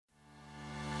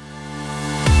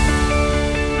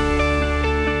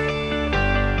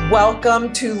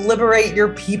Welcome to Liberate Your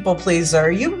People Pleaser.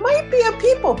 You might be a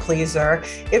people pleaser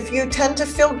if you tend to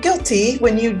feel guilty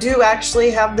when you do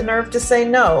actually have the nerve to say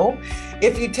no,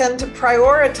 if you tend to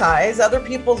prioritize other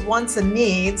people's wants and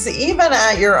needs, even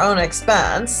at your own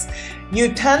expense,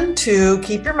 you tend to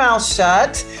keep your mouth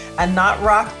shut and not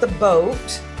rock the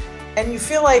boat, and you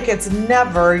feel like it's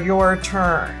never your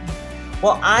turn.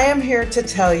 Well, I am here to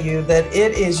tell you that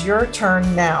it is your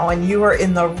turn now, and you are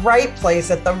in the right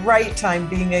place at the right time,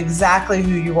 being exactly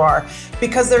who you are,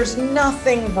 because there's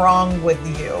nothing wrong with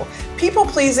you. People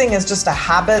pleasing is just a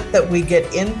habit that we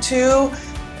get into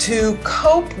to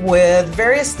cope with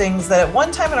various things that at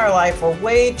one time in our life were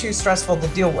way too stressful to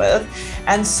deal with.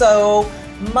 And so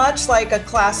much like a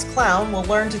class clown will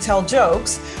learn to tell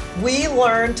jokes, we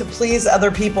learn to please other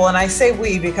people. And I say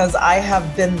we because I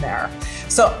have been there.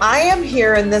 So I am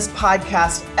here in this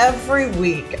podcast every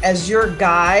week as your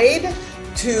guide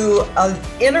to an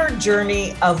inner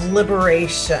journey of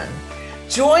liberation.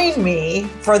 Join me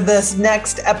for this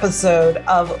next episode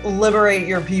of Liberate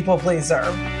Your People Pleaser.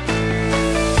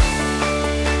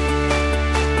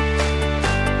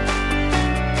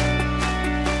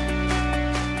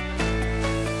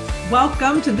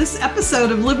 Welcome to this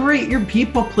episode of Liberate Your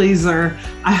People Pleaser.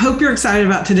 I hope you're excited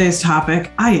about today's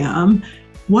topic. I am.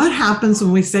 What happens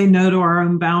when we say no to our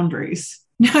own boundaries?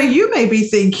 Now, you may be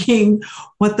thinking,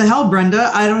 what the hell, Brenda?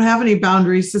 I don't have any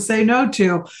boundaries to say no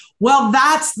to. Well,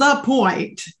 that's the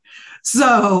point.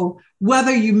 So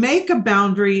whether you make a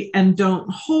boundary and don't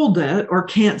hold it or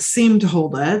can't seem to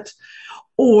hold it,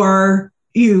 or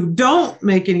you don't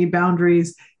make any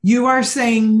boundaries, you are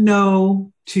saying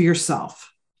no to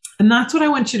yourself. And that's what I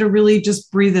want you to really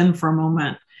just breathe in for a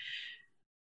moment.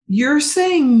 You're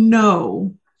saying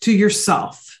no to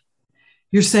yourself.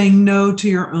 You're saying no to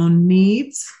your own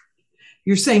needs.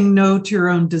 You're saying no to your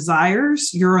own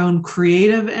desires, your own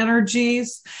creative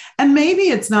energies. And maybe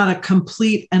it's not a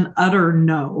complete and utter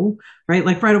no, right?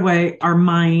 Like right away, our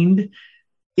mind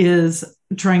is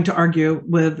trying to argue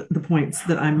with the points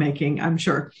that I'm making, I'm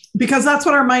sure, because that's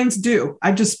what our minds do.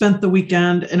 I just spent the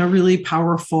weekend in a really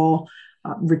powerful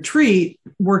retreat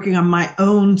working on my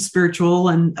own spiritual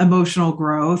and emotional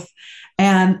growth.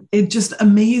 And it just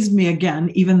amazed me again,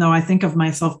 even though I think of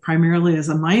myself primarily as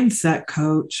a mindset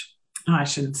coach. Oh, I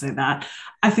shouldn't say that.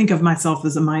 I think of myself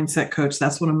as a mindset coach.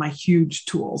 That's one of my huge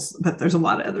tools, but there's a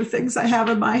lot of other things I have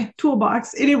in my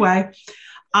toolbox. Anyway,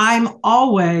 I'm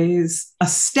always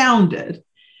astounded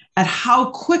at how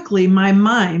quickly my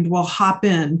mind will hop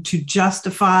in to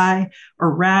justify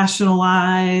or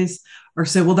rationalize or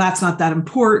say, well, that's not that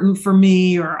important for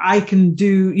me, or I can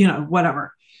do,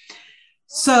 whatever.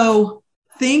 So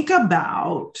think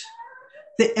about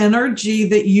the energy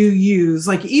that you use.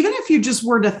 Like, even if you just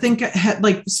were to think ahead,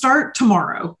 like start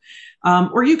tomorrow,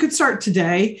 or you could start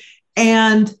today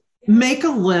and make a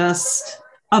list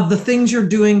of the things you're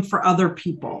doing for other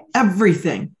people,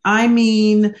 everything. I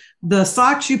mean, the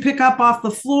socks you pick up off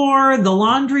the floor, the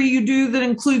laundry you do that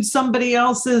includes somebody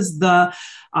else's, the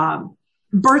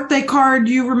birthday card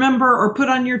you remember or put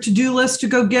on your to-do list to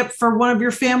go get for one of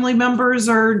your family members,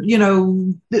 or,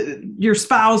 your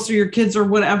spouse or your kids or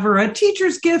whatever, a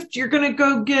teacher's gift you're going to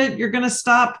go get, you're going to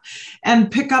stop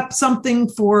and pick up something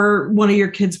for one of your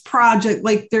kids' project.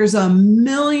 Like, there's a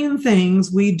million things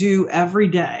we do every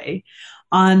day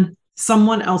on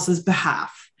someone else's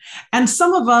behalf. And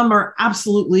some of them are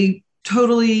absolutely,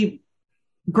 totally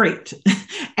great.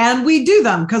 And we do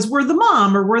them because we're the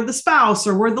mom, or we're the spouse,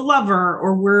 or we're the lover,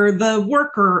 or we're the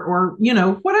worker, or,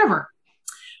 whatever.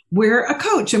 We're a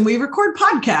coach and we record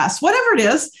podcasts, whatever it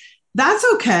is, that's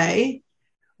okay.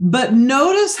 But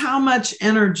notice how much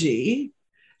energy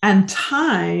and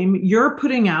time you're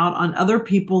putting out on other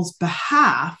people's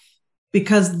behalf,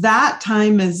 because that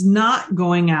time is not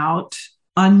going out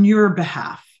on your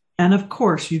behalf. And of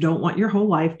course, you don't want your whole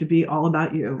life to be all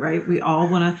about you, right? We all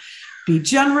want to be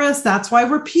generous. That's why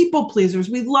we're people pleasers.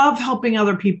 We love helping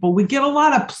other people. We get a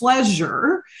lot of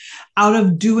pleasure out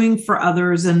of doing for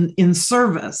others and in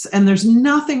service. And there's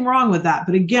nothing wrong with that.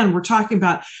 But again, we're talking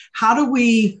about how do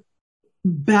we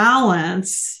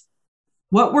balance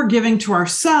what we're giving to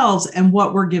ourselves and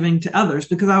what we're giving to others.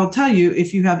 Because I will tell you,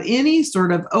 if you have any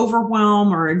sort of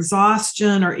overwhelm or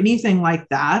exhaustion or anything like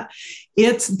that,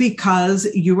 it's because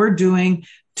you are doing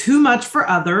too much for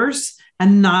others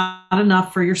and not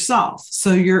enough for yourself.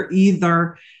 So you're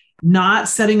either not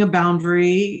setting a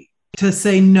boundary to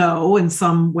say no in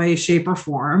some way, shape, or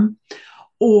form,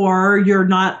 or you're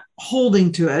not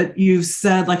holding to it. You've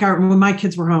said, like, when my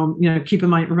kids were home, keep in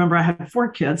mind, remember I had 4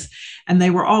 kids and they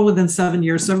were all within 7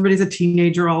 years. So everybody's a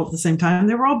teenager all at the same time.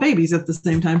 They were all babies at the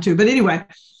same time too. But anyway,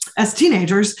 as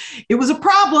teenagers, it was a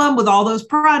problem with all those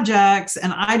projects.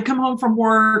 And I'd come home from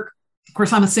work. Of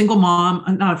course, I'm a single mom,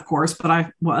 not of course, but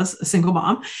I was a single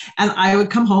mom. And I would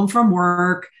come home from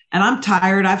work and I'm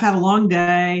tired. I've had a long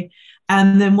day.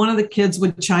 And then one of the kids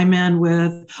would chime in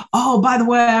with, oh, by the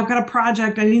way, I've got a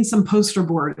project. I need some poster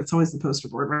board. It's always the poster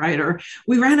board, right? Or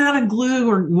we ran out of glue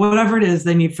or whatever it is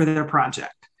they need for their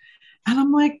project. And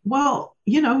I'm like, well,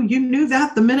 you knew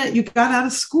that the minute you got out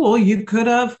of school. You could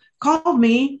have called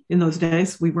me. In those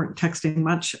days. We weren't texting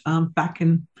much back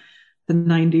in the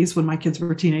 90s when my kids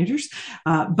were teenagers.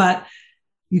 But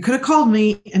you could have called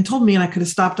me and told me, and I could have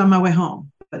stopped on my way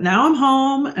home. But now I'm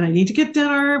home and I need to get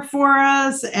dinner for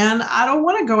us. And I don't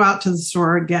want to go out to the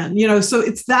store again. So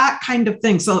it's that kind of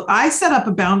thing. So I set up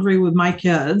a boundary with my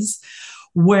kids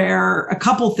where a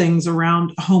couple things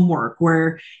around homework,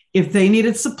 where if they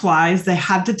needed supplies, they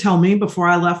had to tell me before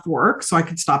I left work so I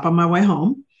could stop on my way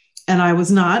home. And I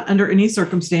was not under any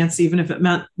circumstance, even if it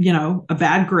meant, a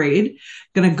bad grade,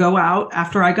 going to go out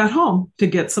after I got home to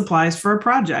get supplies for a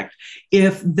project.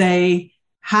 If they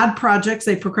had projects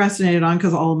they procrastinated on,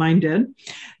 because all of mine did,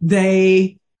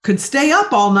 they could stay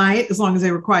up all night as long as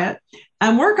they were quiet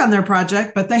and work on their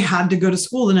project, but they had to go to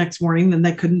school the next morning. Then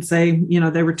they couldn't say,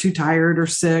 they were too tired or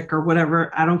sick or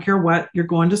whatever. I don't care what, you're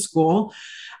going to school.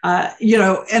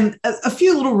 And a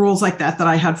few little rules like that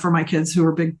I had for my kids who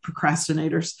were big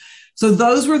procrastinators. So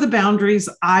those were the boundaries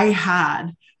I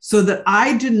had so that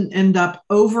I didn't end up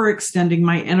overextending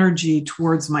my energy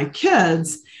towards my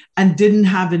kids and didn't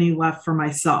have any left for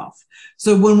myself.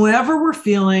 So whenever we're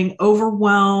feeling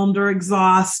overwhelmed or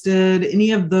exhausted,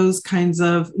 any of those kinds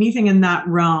of anything in that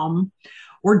realm,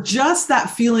 or just that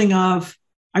feeling of,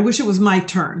 I wish it was my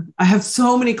turn. I have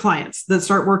so many clients that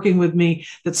start working with me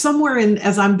that somewhere in,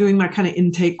 as I'm doing my kind of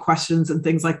intake questions and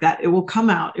things like that, it will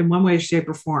come out in one way, shape,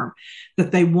 or form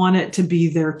that they want it to be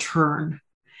their turn.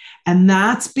 And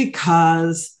that's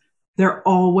because they're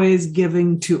always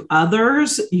giving to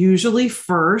others, usually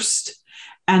first,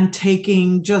 and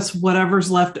taking just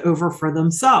whatever's left over for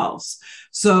themselves.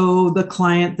 So the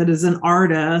client that is an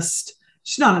artist,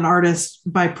 she's not an artist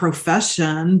by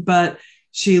profession, but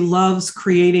she loves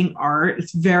creating art.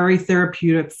 It's very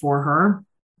therapeutic for her.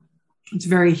 It's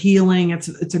very healing.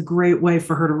 It's a great way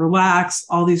for her to relax,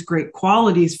 all these great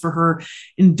qualities for her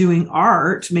in doing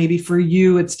art. Maybe for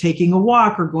you, it's taking a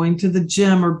walk or going to the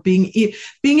gym or being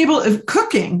able to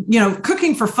cooking,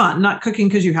 cooking for fun, not cooking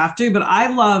because you have to. But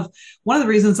one of the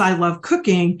reasons I love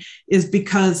cooking is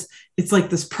because it's like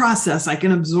this process I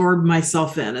can absorb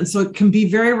myself in. And so it can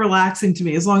be very relaxing to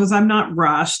me as long as I'm not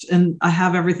rushed and I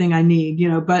have everything I need,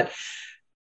 but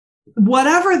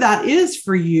whatever that is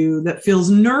for you that feels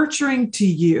nurturing to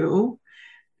you,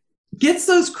 gets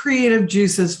those creative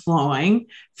juices flowing,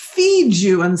 feeds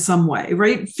you in some way,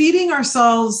 right? Feeding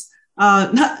ourselves,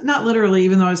 not literally,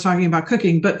 even though I was talking about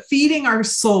cooking, but feeding our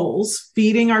souls,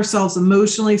 feeding ourselves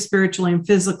emotionally, spiritually, and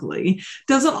physically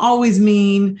doesn't always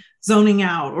mean zoning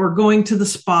out or going to the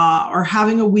spa or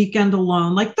having a weekend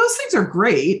alone. Like those things are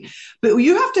great, but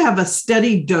you have to have a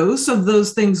steady dose of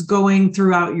those things going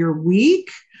throughout your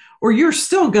week, or you're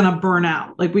still going to burn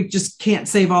out. Like we just can't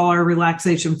save all our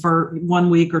relaxation for 1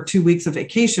 week or 2 weeks of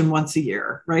vacation once a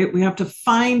year, right? We have to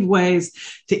find ways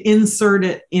to insert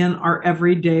it in our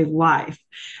everyday life.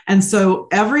 And so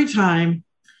every time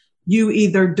you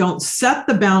either don't set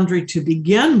the boundary to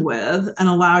begin with and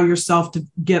allow yourself to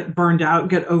get burned out,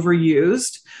 get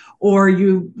overused, or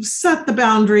you set the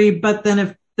boundary, but then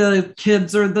if the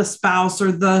kids or the spouse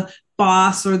or the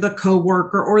boss or the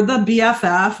coworker or the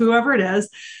BFF, whoever it is,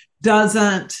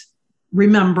 doesn't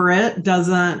remember it,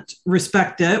 doesn't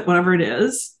respect it, whatever it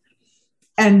is,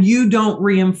 and you don't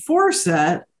reinforce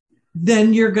it,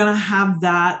 then you're going to have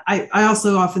that. I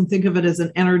also often think of it as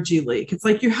an energy leak. It's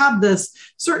like you have this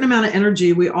certain amount of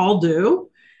energy, we all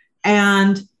do,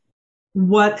 and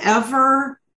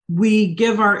whatever we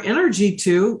give our energy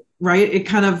to, right, it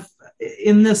kind of,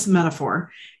 in this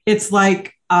metaphor, it's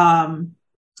like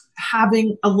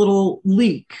having a little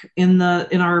leak in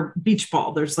our beach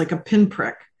ball. There's like a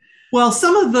pinprick. Well,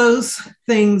 some of those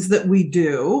things that we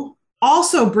do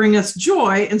also bring us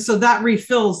joy. And so that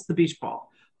refills the beach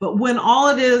ball. But when all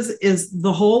it is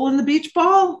the hole in the beach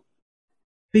ball,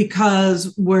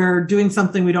 because we're doing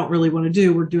something we don't really want to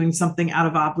do, we're doing something out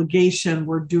of obligation,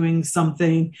 we're doing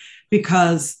something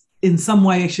because in some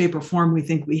way, shape, or form, we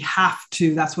think we have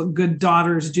to. That's what good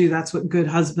daughters do. That's what good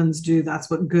husbands do. That's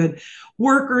what good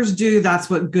workers do.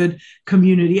 That's what good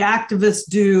community activists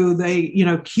do. They,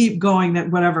 keep going,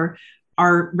 that whatever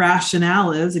our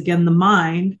rationale is, again, the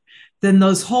mind, then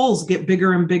those holes get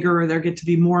bigger and bigger, or there get to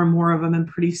be more and more of them. And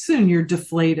pretty soon you're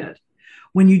deflated.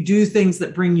 when you do things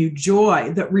that bring you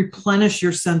joy, that replenish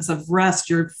your sense of rest,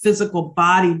 your physical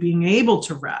body being able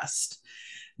to rest,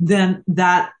 then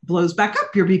that blows back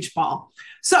up your beach ball.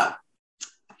 So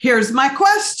here's my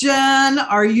question.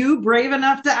 Are you brave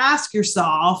enough to ask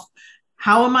yourself,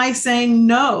 how am I saying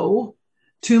no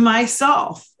to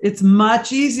myself? It's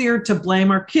much easier to blame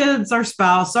our kids, our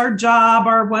spouse, our job,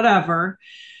 or whatever,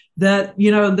 that,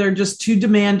 they're just too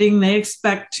demanding. They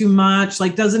expect too much.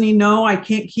 Like, doesn't he know I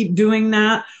can't keep doing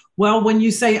that? Well, when you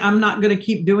say, I'm not going to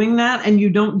keep doing that, and you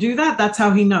don't do that, that's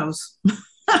how he knows.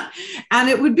 And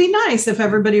it would be nice if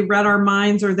everybody read our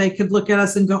minds, or they could look at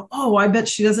us and go, oh, I bet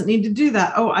she doesn't need to do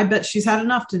that. Oh, I bet she's had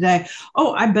enough today.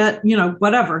 Oh, I bet,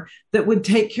 whatever, that would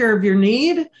take care of your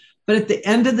need. But at the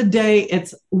end of the day,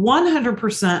 it's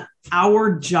 100%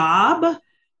 our job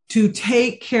to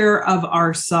take care of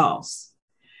ourselves.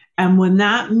 And when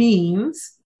that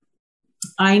means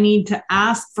I need to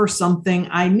ask for something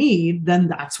I need, then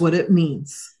that's what it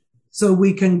means. So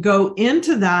we can go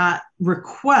into that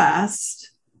request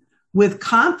with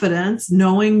confidence,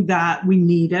 knowing that we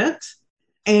need it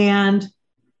and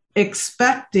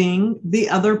expecting the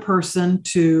other person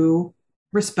to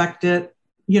respect it,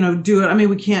 do it. I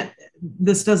mean,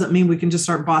 this doesn't mean we can just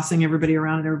start bossing everybody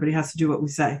around and everybody has to do what we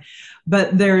say.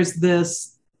 But there's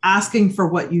this asking for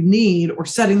what you need, or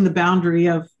setting the boundary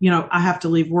of, I have to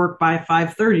leave work by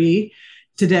 5:30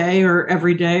 today or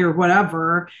every day or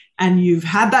whatever. And you've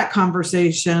had that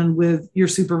conversation with your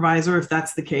supervisor, if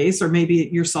that's the case, or maybe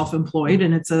you're self-employed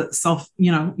and it's a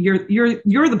you're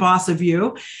the boss of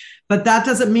you, but that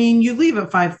doesn't mean you leave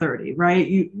at 5:30,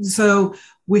 right? So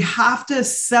we have to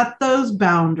set those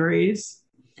boundaries.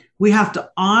 We have to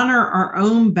honor our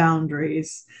own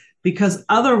boundaries, because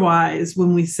otherwise,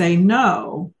 when we say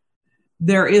no,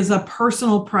 there is a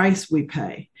personal price we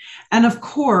pay. And of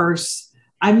course,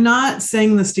 I'm not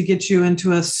saying this to get you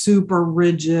into a super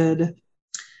rigid,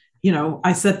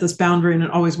 I set this boundary and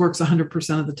it always works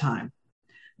 100% of the time.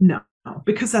 No,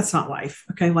 because that's not life.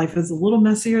 Okay. Life is a little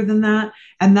messier than that.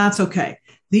 And that's okay.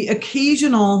 The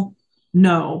occasional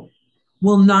no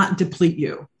will not deplete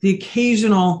you. The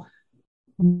occasional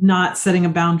not setting a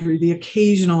boundary, the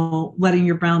occasional letting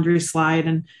your boundary slide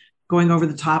and going over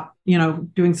the top,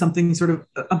 doing something sort of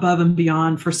above and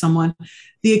beyond for someone.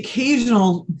 The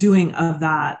occasional doing of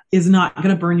that is not going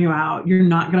to burn you out. You're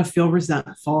not going to feel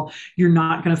resentful. You're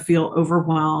not going to feel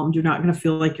overwhelmed. You're not going to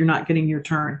feel like you're not getting your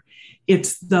turn.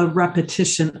 It's the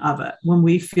repetition of it. When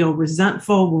we feel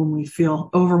resentful, when we feel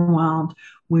overwhelmed,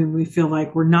 when we feel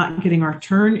like we're not getting our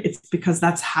turn, it's because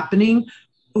that's happening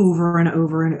over and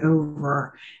over and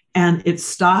over. And it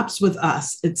stops with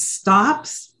us. It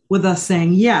stops with us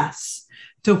saying yes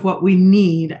to what we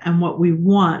need and what we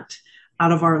want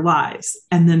out of our lives,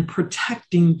 and then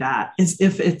protecting that as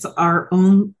if it's our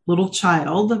own little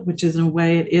child, which is in a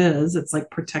way it is. It's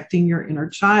like protecting your inner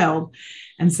child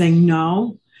and saying,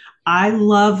 no, I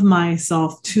love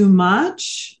myself too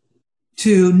much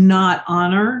to not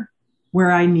honor where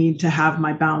I need to have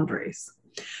my boundaries.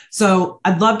 So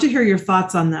I'd love to hear your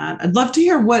thoughts on that. I'd love to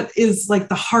hear what is like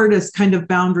the hardest kind of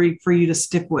boundary for you to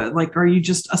stick with. Like, are you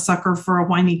just a sucker for a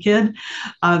whiny kid?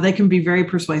 They can be very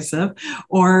persuasive.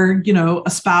 Or, a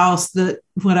spouse that,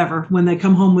 whatever, when they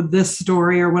come home with this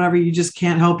story or whatever, you just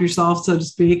can't help yourself, so to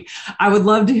speak. I would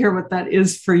love to hear what that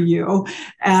is for you.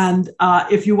 And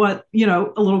if you want,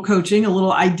 a little coaching, a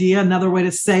little idea, another way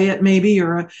to say it, maybe,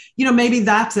 or, maybe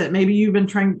that's it. Maybe you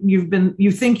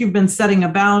think you've been setting a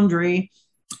boundary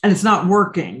and it's not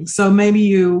working. So maybe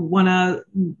you want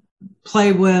to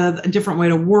play with a different way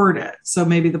to word it, so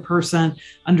maybe the person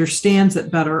understands it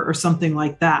better or something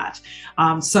like that.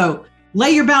 So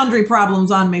lay your boundary problems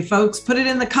on me, folks. Put it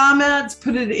in the comments,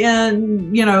 put it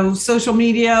in, social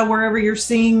media, wherever you're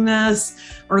seeing this,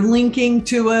 or linking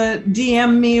to it,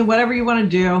 DM me, whatever you want to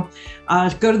do.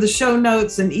 Go to the show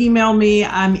notes and email me.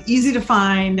 I'm easy to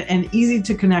find and easy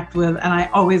to connect with, and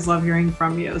I always love hearing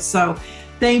from you. So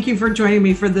thank you for joining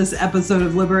me for this episode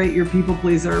of Liberate Your People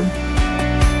Pleaser.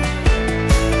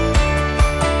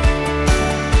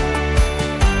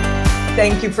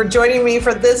 Thank you for joining me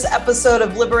for this episode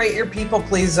of Liberate Your People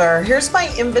Pleaser. Here's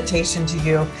my invitation to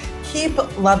you.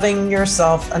 Keep loving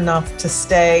yourself enough to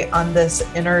stay on this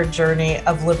inner journey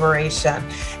of liberation.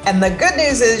 And the good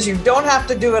news is you don't have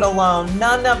to do it alone.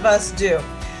 None of us do.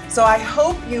 So I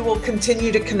hope you will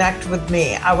continue to connect with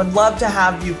me. I would love to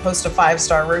have you post a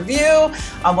 5-star review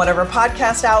on whatever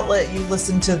podcast outlet you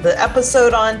listen to the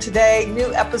episode on today.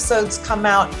 New episodes come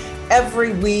out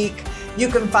every week. You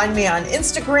can find me on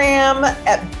Instagram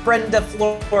at Brenda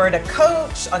Florida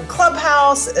Coach, on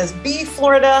Clubhouse as B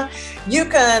Florida. You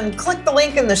can click the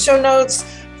link in the show notes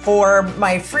for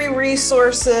my free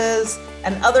resources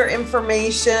and other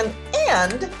information.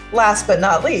 And last but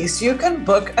not least, you can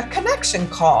book a connection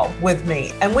call with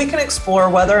me, and we can explore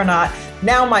whether or not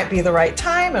now might be the right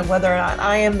time and whether or not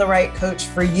I am the right coach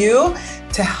for you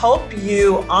to help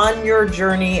you on your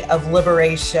journey of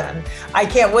liberation. I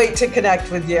can't wait to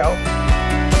connect with you.